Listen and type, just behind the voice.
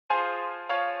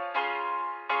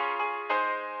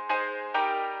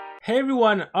Hey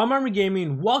everyone, I'm Armor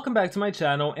Gaming, welcome back to my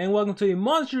channel and welcome to a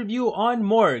monster review on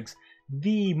Morgz.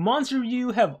 The monster review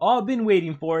you have all been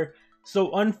waiting for.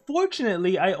 So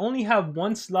unfortunately, I only have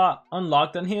one slot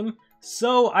unlocked on him,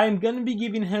 so I'm going to be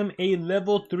giving him a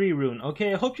level 3 rune.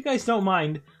 Okay, I hope you guys don't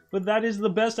mind, but that is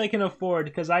the best I can afford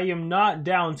because I am not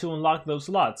down to unlock those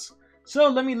slots. So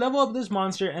let me level up this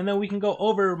monster and then we can go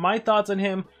over my thoughts on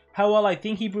him, how well I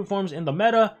think he performs in the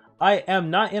meta. I am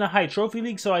not in a high trophy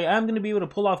league, so I am going to be able to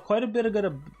pull off quite a bit of good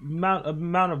amount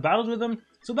of battles with him,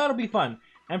 so that'll be fun.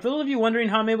 And for those of you wondering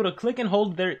how I'm able to click and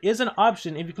hold, there is an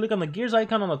option. If you click on the gears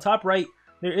icon on the top right,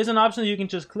 there is an option that you can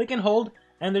just click and hold,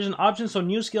 and there's an option so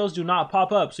new skills do not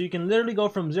pop up, so you can literally go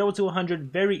from 0 to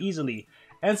 100 very easily.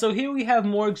 And so here we have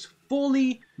Morgz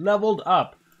fully leveled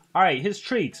up. Alright, his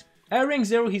traits. At rank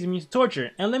 0, he's immune to torture,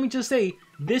 and let me just say,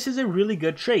 this is a really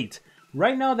good trait.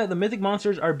 Right now that the Mythic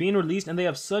monsters are being released and they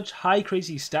have such high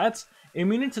crazy stats,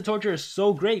 immunity to torture is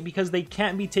so great because they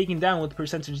can't be taken down with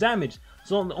percentage damage.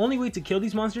 So the only way to kill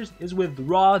these monsters is with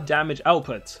raw damage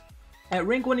output. At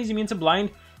rank 1 he's immune to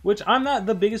blind, which I'm not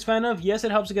the biggest fan of. Yes,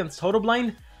 it helps against total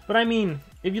blind, but I mean,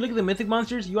 if you look at the Mythic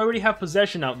monsters, you already have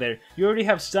possession out there. You already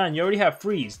have stun, you already have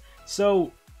freeze.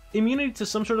 So immunity to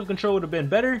some sort of control would have been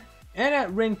better. And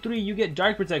at rank 3 you get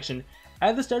dark protection.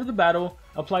 At the start of the battle,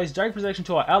 applies dark protection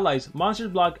to all allies.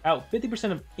 Monsters block out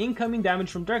 50% of incoming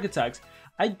damage from dark attacks.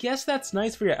 I guess that's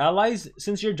nice for your allies.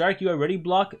 Since you're dark, you already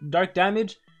block dark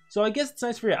damage. So I guess it's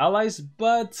nice for your allies,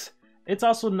 but it's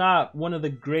also not one of the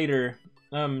greater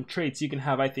traits you can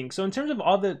have, I think. So in terms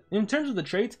of the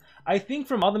traits, I think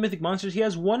from all the Mythic monsters, he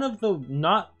has one of the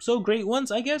not so great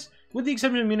ones, I guess, with the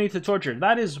exception of immunity to torture.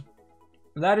 That is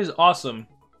awesome.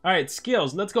 Alright,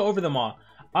 skills. Let's go over them all.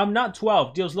 I'm not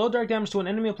 12. Deals low dark damage to an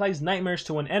enemy, applies nightmares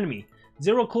to an enemy.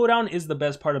 0 cooldown is the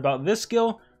best part about this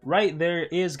skill. Right, there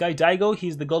is Guy Daigo.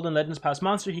 He's the Golden Legends Pass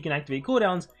monster. He can activate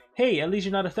cooldowns. Hey, at least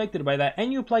you're not affected by that.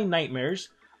 And you apply nightmares.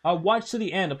 Watch to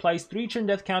the end. Applies 3-turn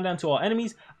death countdown to all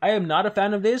enemies. I am not a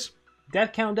fan of this.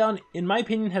 Death countdown, in my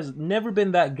opinion, has never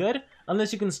been that good.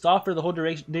 Unless you can stall for the whole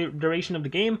duration of the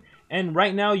game. And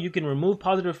right now, you can remove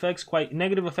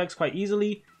negative effects quite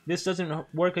easily. This doesn't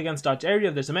work against dodge area.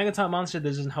 If there's a Megaton monster,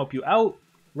 this doesn't help you out,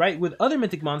 right? With other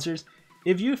Mythic monsters,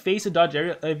 if you face a dodge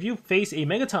area, if you face a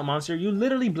Megaton monster, you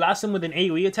literally blast them with an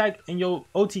AoE attack and you'll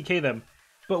OTK them.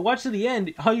 But watch to the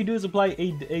end, all you do is apply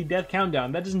a death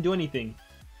countdown. That doesn't do anything.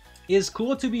 Is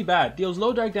cool to be bad. Deals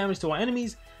low dark damage to all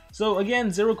enemies. So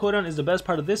again, 0 cooldown is the best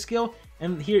part of this skill.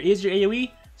 And here is your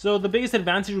AoE. So the biggest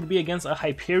advantage would be against a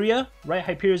Hyperia, right?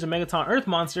 Hyperia is a Megaton Earth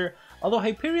monster. Although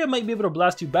Hyperia might be able to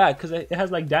blast you back because it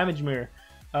has like damage mirror.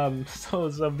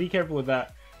 So be careful with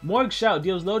that. Morgz Shout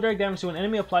deals low dark damage to an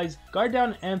enemy, applies guard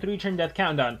down and 3-turn death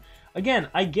countdown. Again,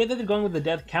 I get that they're going with the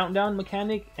death countdown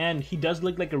mechanic and he does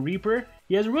look like a Reaper.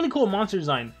 He has a really cool monster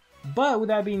design. But with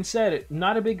that being said,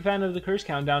 not a big fan of the curse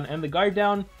countdown and the guard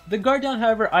down. The guard down,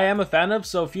 however, I am a fan of,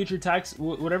 so future attacks,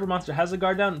 whatever monster has a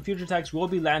guard down, future attacks will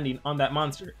be landing on that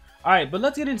monster. Alright, but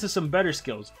let's get into some better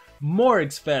skills.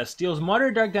 Morgz Fest deals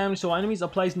moderate dark damage to all enemies,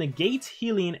 applies negate,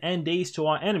 healing, and daze to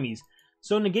all enemies.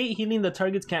 So negate healing, the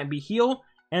targets can't be healed,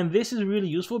 and this is really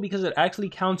useful because it actually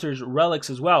counters relics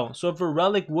as well. So if a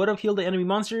relic would have healed the enemy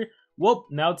monster, whoop,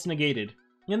 now it's negated.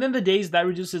 And then the daze, that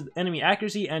reduces enemy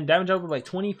accuracy and damage output by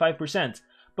 25%.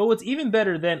 But what's even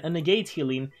better than a negate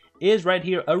healing is right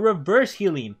here, a reverse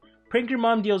healing. Prank Your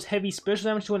Mom deals heavy special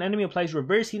damage to an enemy, applies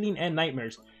reverse healing and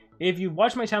nightmares. If you've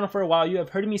watched my channel for a while, you have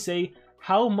heard me say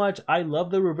how much I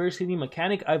love the reverse healing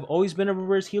mechanic. I've always been a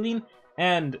reverse healing,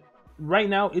 and right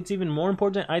now it's even more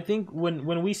important. I think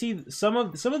when we see some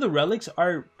of the relics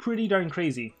are pretty darn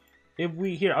crazy. If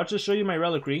we here, I'll just show you my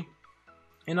reliquary,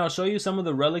 and I'll show you some of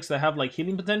the relics that have like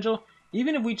healing potential.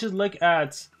 Even if we just look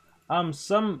at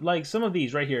some of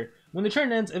these right here. When the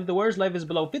turn ends, if the wearer's life is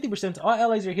below 50%, all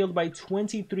allies are healed by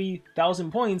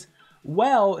 23,000 points.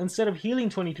 Well, instead of healing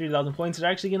 23,000 points, they're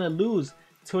actually going to lose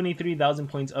 23,000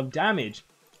 points of damage.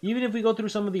 Even if we go through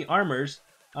some of the armors,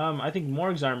 I think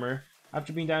Morgz armor,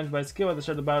 after being damaged by skill at the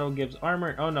start of the battle, gives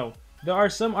armor. Oh no, there are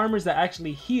some armors that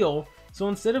actually heal. So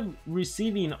instead of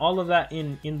receiving all of that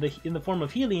in the form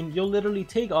of healing, you'll literally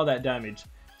take all that damage.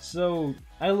 So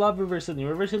I love reverse healing.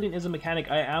 Reverse healing is a mechanic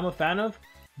I am a fan of.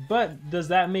 But does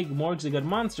that make Morgz a good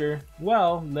monster?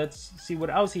 Well, let's see what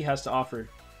else he has to offer.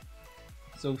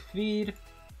 So feed,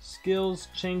 skills,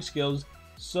 change skills.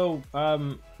 So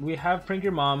we have Prank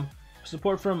Your Mom.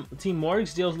 Support from Team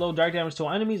Morgz deals low dark damage to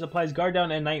all enemies, applies guard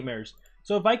down and nightmares.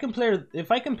 So if I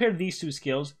compare these two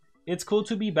skills, it's cool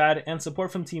to be bad and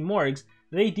support from Team Morgz,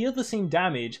 they deal the same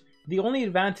damage. The only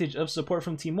advantage of support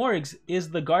from Team Morgz is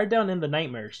the guard down and the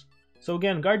nightmares. So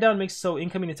again, guard down makes it so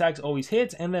incoming attacks always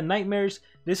hit, and then nightmares,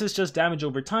 this is just damage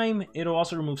over time. It'll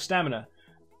also remove stamina.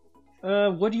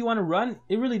 What do you want to run?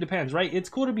 It really depends, right? It's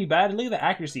cool to be bad. Look at the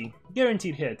accuracy.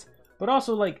 Guaranteed hit. But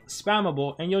also like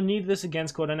spammable, and you'll need this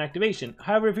against cooldown activation.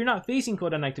 However, if you're not facing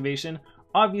cooldown activation,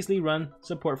 obviously run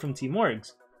support from Team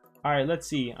Morgz. Alright, let's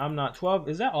see. I'm not 12.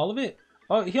 Is that all of it?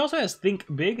 Oh, he also has Think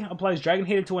Big. Applies Dragon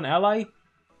Hater to an ally.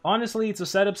 Honestly, it's a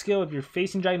setup skill. If you're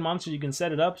facing giant monsters, you can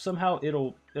set it up. Somehow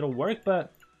it'll work,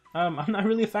 but I'm not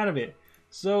really a fan of it.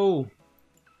 So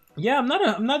yeah, I'm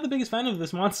not the biggest fan of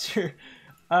this monster.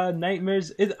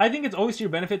 Nightmares. I think it's always to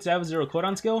your benefit to have a 0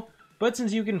 cooldown skill, but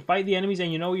since you can fight the enemies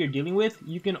and you know what you're dealing with,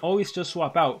 you can always just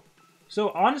swap out.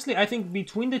 So honestly, I think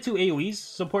between the two AoEs,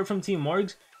 support from Team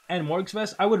Morgz and Morgz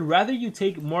Fest, I would rather you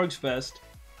take Morgz Fest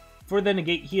for the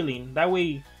negate healing. That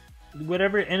way,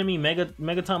 whatever enemy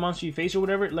megaton monster you face or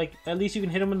whatever, like at least you can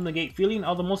hit them with negate healing.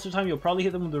 Although most of the time you'll probably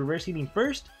hit them with the reverse healing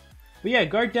first. But yeah,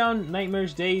 guard down,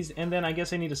 nightmares, daze, and then I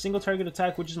guess I need a single target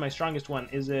attack, which is my strongest one.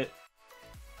 Is it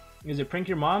Prank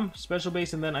Your Mom, special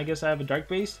base, and then I guess I have a dark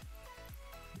base.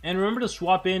 And remember to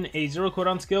swap in a 0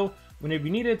 cooldown skill whenever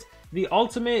you need it. The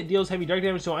ultimate deals heavy dark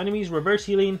damage to enemies, reverse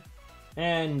healing,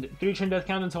 and 3 turn death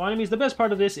count to enemies. The best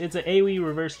part of this is an AoE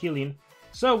reverse healing.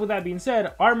 So with that being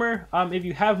said, armor, if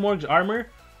you have Morgz armor,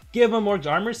 give him Morgz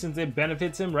armor since it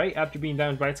benefits him, right? After being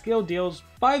damaged by its skill, deals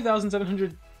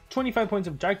 5,725 points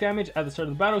of dark damage at the start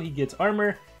of the battle. He gets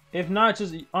armor. If not,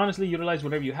 just honestly utilize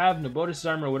whatever you have, Nabotis'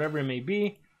 armor, whatever it may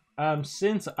be.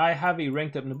 Since I have a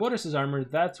ranked up Nabotis' armor,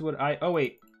 that's what oh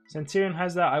wait, Centurion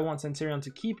has that. I want Centurion to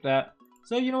keep that.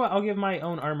 So you know what, I'll give my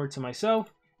own armor to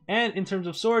myself. And in terms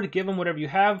of sword, give him whatever you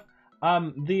have.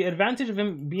 The advantage of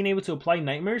him being able to apply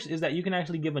nightmares is that you can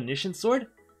actually give Omniscient Sword.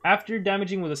 After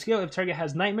damaging with a skill, if target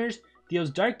has nightmares, deals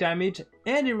dark damage,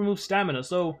 and it removes stamina.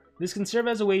 So this can serve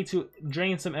as a way to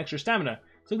drain some extra stamina.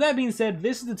 So that being said,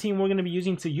 this is the team we're going to be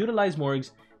using to utilize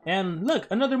Morgz. And look,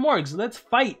 another Morgz. Let's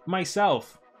fight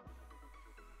myself.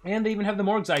 And they even have the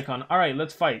Morgz icon. Alright,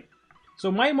 let's fight.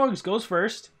 So my Morgz goes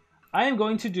first. I am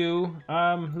going to do,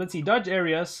 let's see, dodge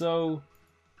area. So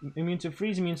immune to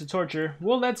freeze, immune to torture.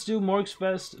 Well, let's do Morgz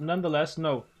Fest nonetheless.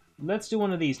 No, let's do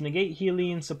one of these. Negate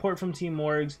healing, support from Team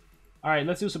Morgz. Alright,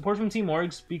 let's do support from Team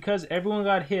Morgz because everyone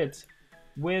got hit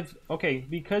with, okay,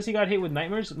 because he got hit with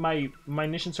nightmares, my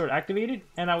Omniscient Sword activated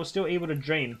and I was still able to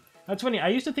drain. That's funny, I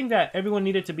used to think that everyone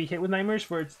needed to be hit with nightmares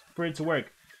for it to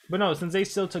work. But no, since they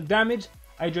still took damage,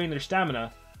 I drained their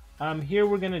stamina. Here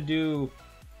we're gonna do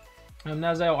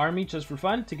Nazile Army just for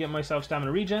fun to get myself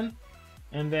stamina regen.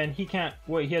 And then he can't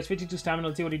wait, he has 52 stamina.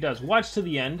 Let's see what he does. Watch to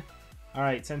the end.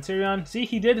 Alright, Centurion. See,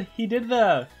 he did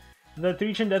the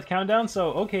 3 turn death countdown,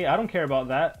 so okay, I don't care about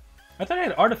that. I thought I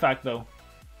had artifact though.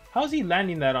 How's he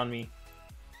landing that on me?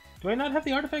 Do I not have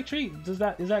the artifact trait? Does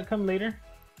that come later?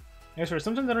 I swear,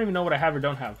 sometimes I don't even know what I have or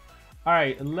don't have.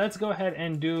 Alright, let's go ahead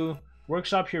and do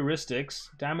Workshop Heuristics.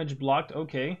 Damage blocked,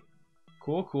 okay.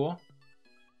 Cool.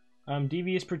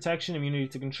 Devious Protection, immunity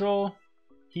to control.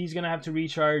 He's gonna have to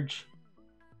recharge.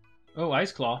 Oh,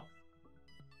 Ice Claw.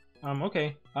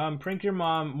 Okay. Prank Your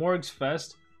Mom, Morgz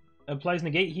Fest. Applies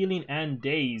negate healing and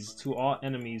daze to all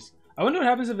enemies. I wonder what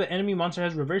happens if the enemy monster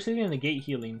has reverse healing and negate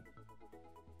healing.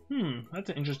 That's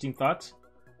an interesting thought.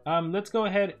 Let's go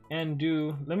ahead and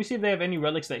do, let me see if they have any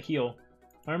relics that heal.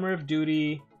 Armor of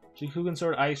Duty, Shikugan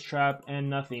Sword, Ice Trap, and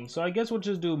nothing. So I guess we'll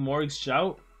just do Morgz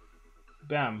Shout.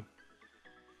 Bam.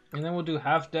 And then we'll do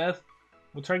Half Death.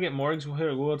 We'll target Morgz,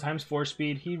 we'll times 4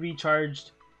 speed. He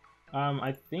recharged.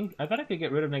 I thought I could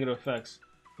get rid of negative effects.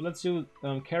 But let's do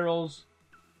Carols.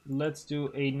 Let's do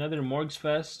another Morgz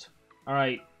Fest.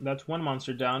 Alright, that's one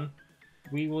monster down.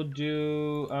 We will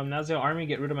do Nazile Army,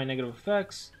 get rid of my negative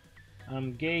effects.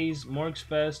 Gaze, Morgz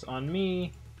Fest on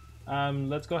me.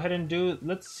 Let's go ahead and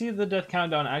let's see the death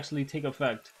countdown actually take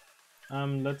effect.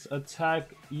 Let's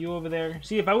attack you over there.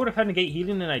 See, if I would have had negate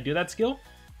healing and I do that skill.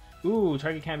 Ooh,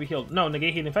 target can't be healed. No,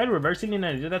 negate healing. If I had reverse healing and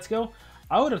I did that skill,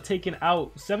 I would have taken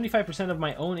out 75% of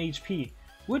my own HP.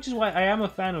 Which is why I am a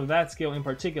fan of that skill in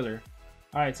particular.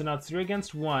 Alright, so now it's 3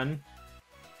 against 1.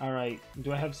 Alright,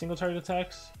 do I have single target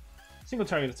attacks? Single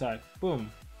target attack.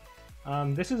 Boom.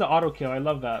 This is an auto kill. I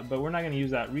love that, but we're not going to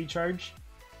use that. Recharge.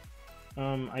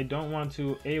 I don't want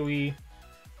to AoE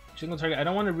single target. I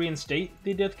don't want to reinstate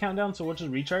the death countdown, so we'll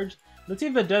just recharge. Let's see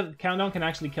if the death countdown can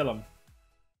actually kill him.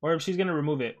 Or if she's going to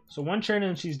remove it. So one turn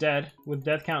and she's dead with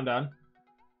death countdown.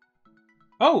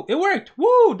 Oh, it worked!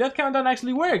 Woo! Death countdown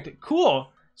actually worked! Cool!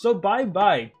 So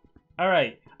bye-bye.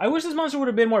 Alright. I wish this monster would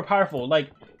have been more powerful. Like,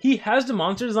 he has the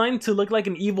monster design to look like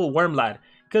an evil Wormlad.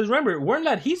 Because remember,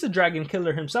 Wormlad, he's a dragon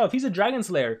killer himself. He's a dragon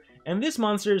slayer. And this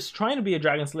monster is trying to be a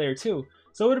dragon slayer too.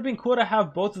 So it would have been cool to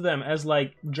have both of them as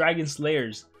like Dragon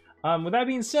Slayers. With that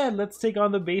being said, let's take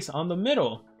on the base on the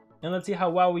middle. And let's see how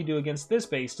well we do against this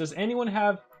base. Does anyone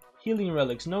have healing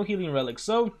relics? No healing relics.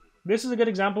 So this is a good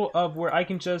example of where I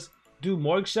can just do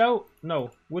Morgz shout.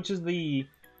 No, which is the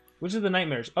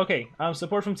nightmares. Okay,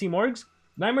 support from Team Morgz.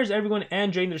 Nightmares everyone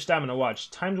and drain their stamina.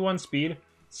 Watch. ×1 speed.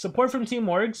 Support from Team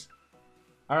Morgz.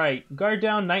 Alright, guard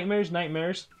down, nightmares.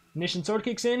 Nation sword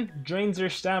kicks in, drains their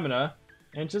stamina.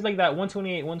 And just like that,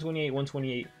 128, 128,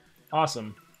 128.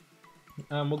 Awesome.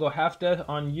 We'll go half death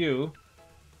on you.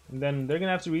 And then they're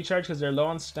gonna have to recharge because they're low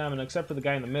on stamina, except for the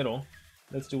guy in the middle.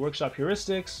 Let's do workshop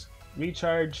heuristics.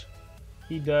 Recharge.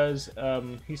 He does,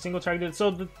 he's single targeted.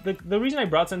 So the reason I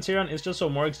brought Senseiron is just so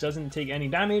Morgz doesn't take any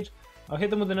damage. I'll hit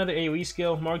them with another AoE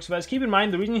skill, Morgz Fest. Keep in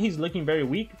mind, the reason he's looking very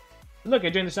weak... Look, I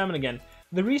drained the stamina again.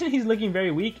 The reason he's looking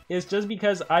very weak is just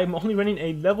because I'm only running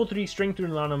a level 3 strength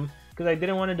rune on him, because I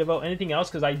didn't want to devote anything else,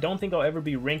 because I don't think I'll ever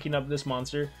be ranking up this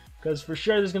monster, because for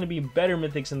sure there's going to be better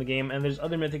mythics in the game, and there's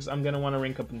other mythics I'm going to want to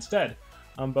rank up instead.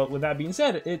 But with that being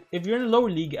said, if you're in a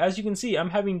lower league, as you can see, I'm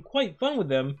having quite fun with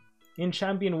them in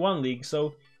Champion 1 League,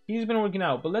 so he's been working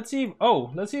out. But let's see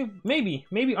if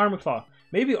maybe Armor Claw.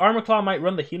 Maybe Armor Claw might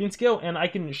run the healing skill, and I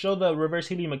can show the reverse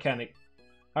healing mechanic.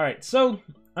 Alright, so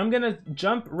I'm gonna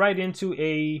jump right into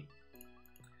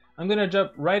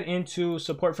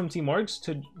support from Team Morgz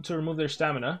to remove their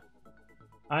stamina.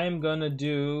 I am gonna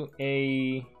do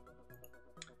a...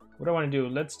 What do I want to do?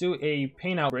 Let's do a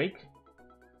pain outbreak.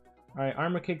 Alright,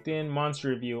 armor kicked in, monster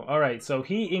review. Alright, so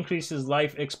he increases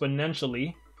life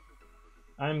exponentially.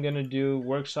 I'm gonna do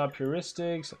workshop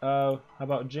heuristics. How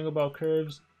about jingle bell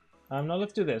curves? No,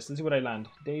 let's do this. Let's see what I land.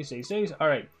 Days.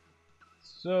 Alright.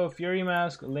 So, Fury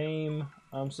Mask, lame.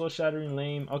 Soul Shattering,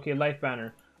 lame. Okay, Life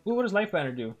Banner. Ooh, what does Life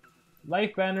Banner do?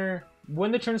 Life Banner,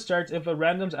 when the turn starts, if a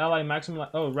random's ally maximum...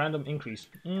 Oh, random increase.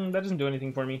 That doesn't do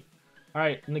anything for me.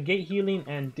 Alright, negate healing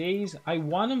and daze. I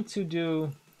want him to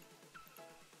do...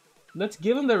 Let's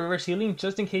give him the reverse healing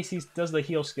just in case he does the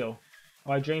heal skill.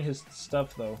 Oh, I drained his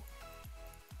stuff though.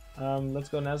 Let's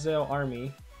go Nazael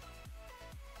Army.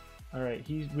 Alright,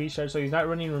 he's recharged, so he's not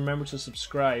running. Remember to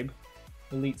subscribe.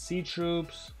 Elite Sea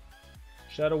Troops.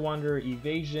 Shadow Wanderer,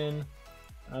 Evasion.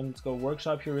 Let's go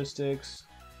Workshop Heuristics.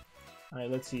 Alright,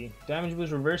 let's see. Damage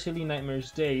boost, reverse healing,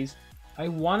 nightmares, days. I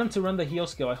want him to run the heal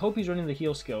skill. I hope he's running the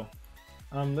heal skill.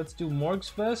 Let's do Morgz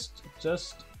Fest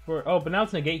just for... Oh, but now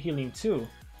it's negate healing too.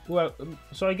 Well,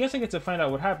 so I guess I get to find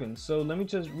out what happens. So let me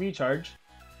just recharge.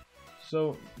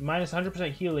 So minus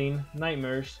 100% healing,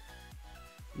 nightmares.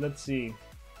 Let's see.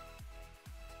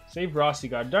 Save Rossi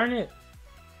God. Darn it.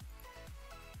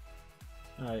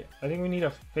 Alright, I think we need to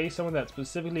face someone that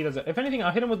specifically does it. If anything,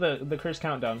 I'll hit him with the curse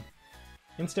countdown.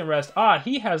 Instant rest. Ah,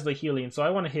 he has the healing, so I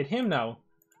want to hit him now.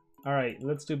 Alright,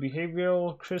 let's do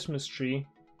behavioral Christmas tree.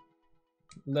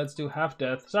 Let's do half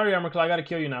death. Sorry, Armor Claw, I gotta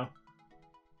kill you now.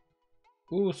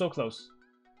 Ooh, so close.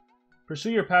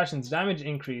 Pursue your passions. Damage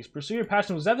increase. Pursue your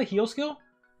passion. Was that the heal skill?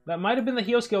 That might have been the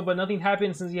heal skill, but nothing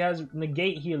happened since he has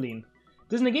negate healing.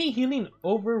 Does negate healing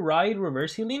override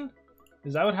reverse healing?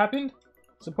 Is that what happened?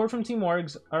 Support from Team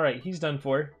Morgz. Alright, he's done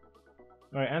for.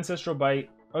 Alright, Ancestral Bite.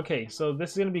 Okay, so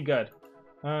this is gonna be good.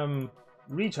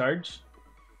 Recharge.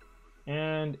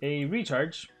 And a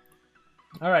recharge.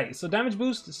 Alright, so damage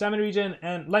boost, stamina regen,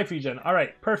 and life regen.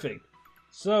 Alright, perfect.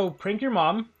 So, prank your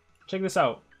mom. Check this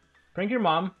out. Prank your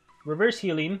mom. Reverse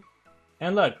healing.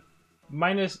 And look.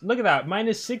 Look at that.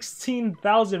 Minus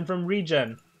 16,000 from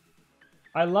regen.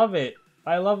 I love it.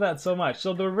 I love that so much.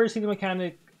 So the reverse healing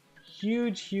mechanic,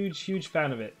 huge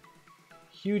fan of it.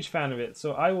 Huge fan of it.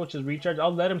 So I will just recharge.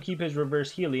 I'll let him keep his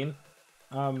reverse healing.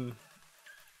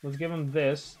 Let's give him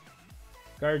this.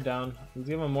 Guard down. Let's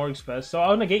give him Morgz Fest. So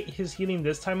I'll negate his healing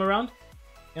this time around.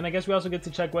 And I guess we also get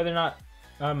to check whether or not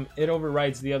it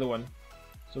overrides the other one.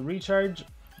 So recharge,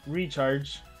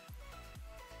 recharge.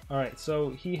 Alright,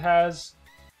 so he has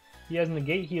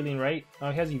negate healing, right?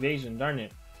 Oh, he has evasion, darn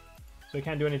it. So I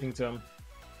can't do anything to him.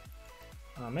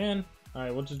 Oh man.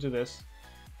 Alright, we'll just do this.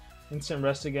 Instant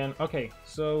rest again. Okay,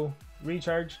 so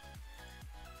recharge.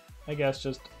 I guess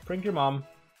just prank your mom.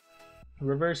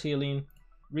 Reverse healing.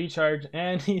 Recharge,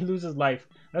 and he loses life.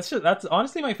 That's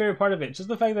honestly my favorite part of it. Just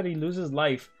the fact that he loses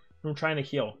life from trying to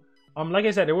heal. Like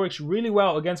I said, it works really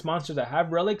well against monsters that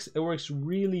have relics. It works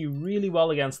really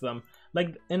well against them.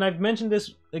 Like, and I've mentioned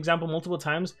this example multiple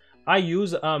times. I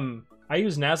use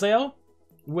Nazael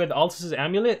with Altus's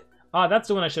amulet. That's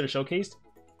the one I should have showcased.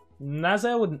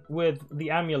 Nazael with the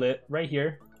amulet right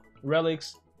here.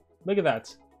 Relics. Look at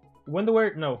that. When the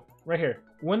wearer, no, right here.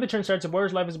 When the turn starts, if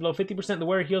warrior's life is below 50%, the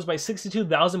warrior heals by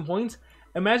 62,000 points.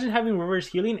 Imagine having reverse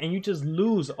healing and you just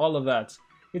lose all of that.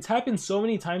 It's happened so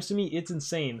many times to me, it's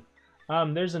insane.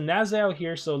 There's a Nazao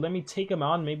here, so let me take him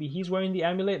on. Maybe he's wearing the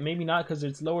amulet, maybe not because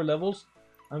it's lower levels.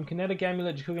 Kinetic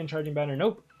amulet, Jakugan charging banner,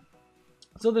 nope.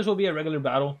 So this will be a regular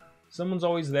battle. Someone's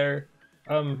always there.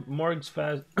 Morgz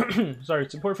fast. Sorry,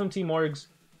 support from Team Morgz.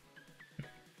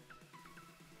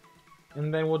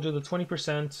 And then we'll do the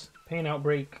 20% Pain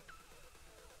Outbreak.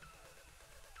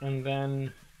 And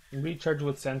then recharge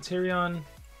with Santerion.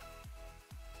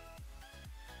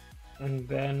 And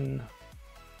then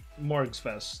Morgz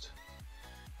Fest.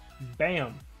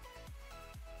 Bam!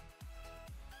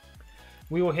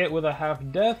 We will hit with a half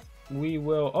death. We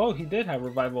will... Oh, he did have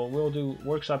revival. We'll do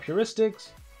Workshop Heuristics.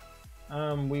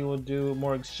 We will do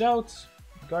Morgz Shouts.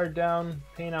 Guard down.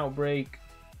 Pain Outbreak.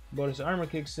 Bonus armor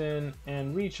kicks in.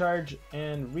 And recharge.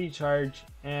 And recharge.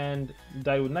 And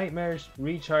die with nightmares.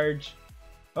 Recharge.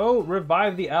 Oh,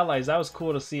 revive the allies. That was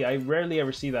cool to see. I rarely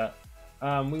ever see that.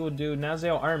 We will do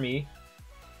Nazao Army.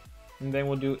 And then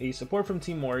we'll do a support from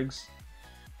Team Morgz.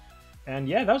 And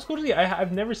yeah, that was cool to see.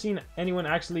 I've never seen anyone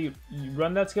actually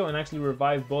run that skill and actually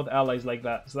revive both allies like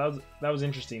that. So that was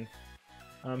interesting.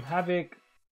 Havoc,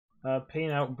 Pain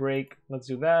Outbreak. Let's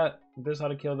do that. This is how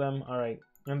to kill them. Alright.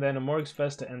 And then a Morgz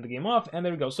Fest to end the game off. And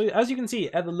there we go. So as you can see,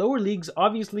 at the lower leagues,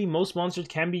 obviously most monsters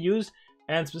can be used.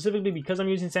 And specifically because I'm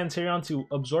using Santerion to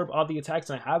absorb all the attacks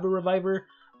and I have a reviver,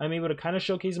 I'm able to kind of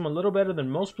showcase him a little better than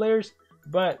most players.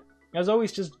 But as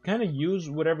always, just kind of use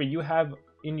whatever you have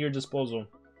in your disposal.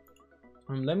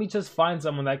 Let me just find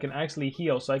someone that can actually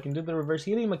heal so I can do the reverse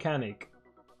healing mechanic.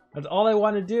 That's all I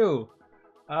want to do.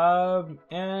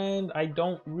 And I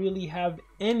don't really have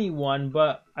anyone,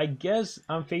 but I guess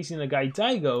I'm facing a guy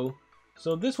Daigo.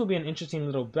 So this will be an interesting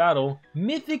little battle.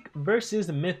 Mythic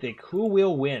versus Mythic. Who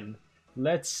will win?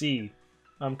 Let's see.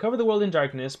 Cover the world in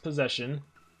darkness. Possession.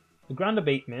 The ground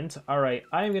abatement. Alright,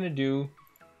 I'm going to do...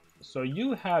 So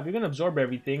you're going to absorb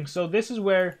everything. So this is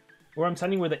where I'm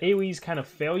telling you where the AoEs kind of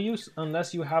fail you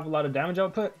unless you have a lot of damage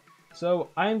output. So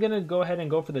I'm going to go ahead and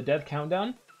go for the death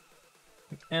countdown.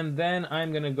 And then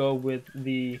I'm going to go with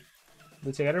the...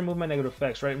 Let's see, I got to remove my negative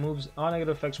effects, right? Moves all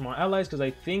negative effects from all allies because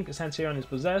I think Santerion is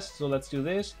possessed. So let's do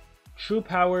this. True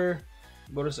power.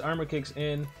 Bonus armor kicks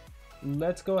in.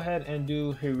 Let's go ahead and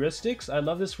do heuristics. I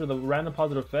love this for the random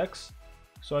positive effects.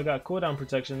 So I got cooldown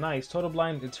protection. Nice. Total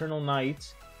blind, eternal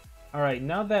night. Alright,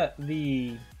 now that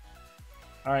the...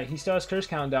 Alright, he still has curse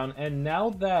countdown. And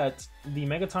now that the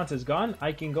Megataunt is gone,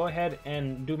 I can go ahead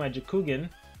and do my Jakugan.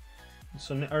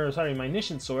 So, or sorry, my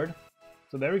Nishin Sword.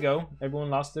 So there we go. Everyone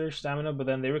lost their stamina, but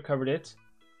then they recovered it.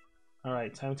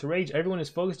 Alright, time to rage. Everyone is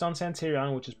focused on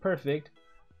Santerion, which is perfect.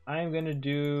 I'm going to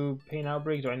do Pain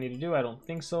Outbreak. Do I need to do? I don't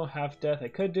think so. Half Death I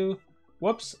could do.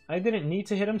 Whoops, I didn't need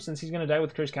to hit him since he's going to die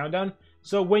with Curse Countdown.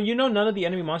 So when you know none of the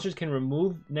enemy monsters can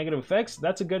remove negative effects,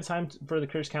 that's a good time for the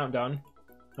Curse Countdown.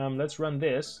 Let's run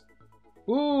this.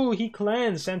 Ooh, he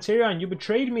cleansed. Santerion, you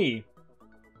betrayed me.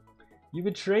 You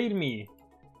betrayed me.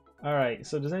 Alright,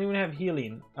 so does anyone have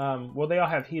healing? Well, they all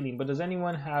have healing, but does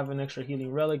anyone have an extra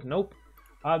healing relic? Nope.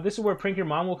 This is where Prank Your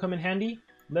Mom will come in handy.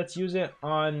 Let's use it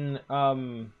on...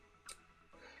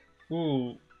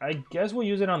 Ooh, I guess we'll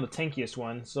use it on the tankiest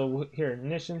one. So here,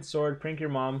 Nishin Sword, Prank Your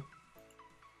Mom.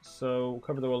 So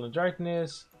cover the world in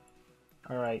darkness.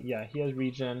 Alright, yeah, he has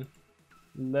regen.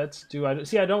 Let's do...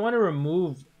 See, I don't want to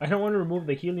remove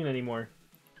the healing anymore.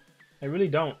 I really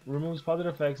don't. Removes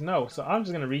positive effects. No, so I'm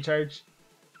just going to recharge.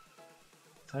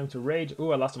 Time to rage.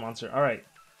 Ooh, I lost a monster. Alright.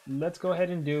 Let's go ahead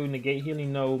and do negate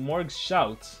healing. No. Morgz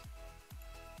Shout.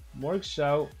 Morgz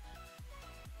Shout.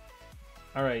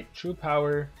 Alright. True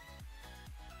power.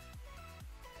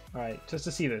 Alright. Just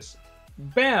to see this.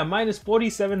 Bam! Minus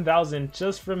 47,000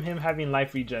 just from him having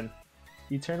life regen.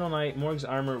 Eternal Night. Morgz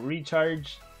Armor.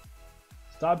 Recharge.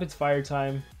 Stop its fire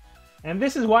time. And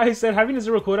this is why I said having a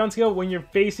 0 cooldown skill when you're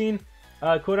facing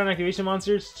cooldown activation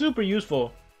monsters, super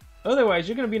useful. Otherwise,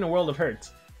 you're going to be in a world of hurt.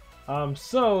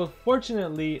 So,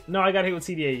 fortunately... No, I got hit with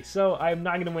CDA, so I'm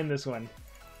not going to win this one.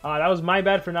 That was my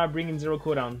bad for not bringing 0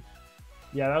 cooldown.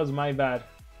 Yeah, that was my bad.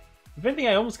 If anything,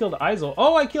 I almost killed Izel.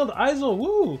 Oh, I killed Izel!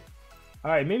 Woo!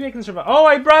 Alright, maybe I can survive. Oh,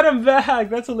 I brought him back!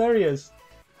 That's hilarious.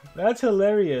 That's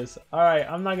hilarious. Alright,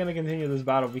 I'm not going to continue this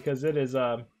battle because it is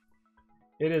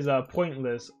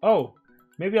pointless. Oh,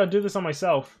 maybe I'll do this on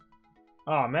myself.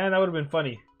 Oh man, that would have been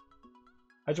funny.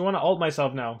 I just want to ult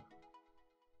myself now.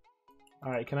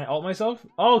 Alright, can I ult myself?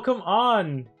 Oh, come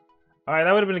on! Alright,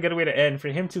 that would have been a good way to end, for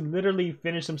him to literally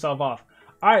finish himself off.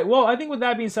 Alright, well, I think with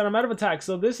that being said, I'm out of attack.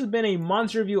 So this has been a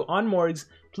monster review on Morgz.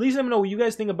 Please let me know what you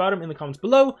guys think about him in the comments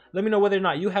below. Let me know whether or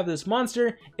not you have this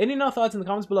monster. Any thoughts in the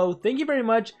comments below. Thank you very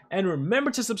much, and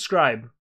remember to subscribe.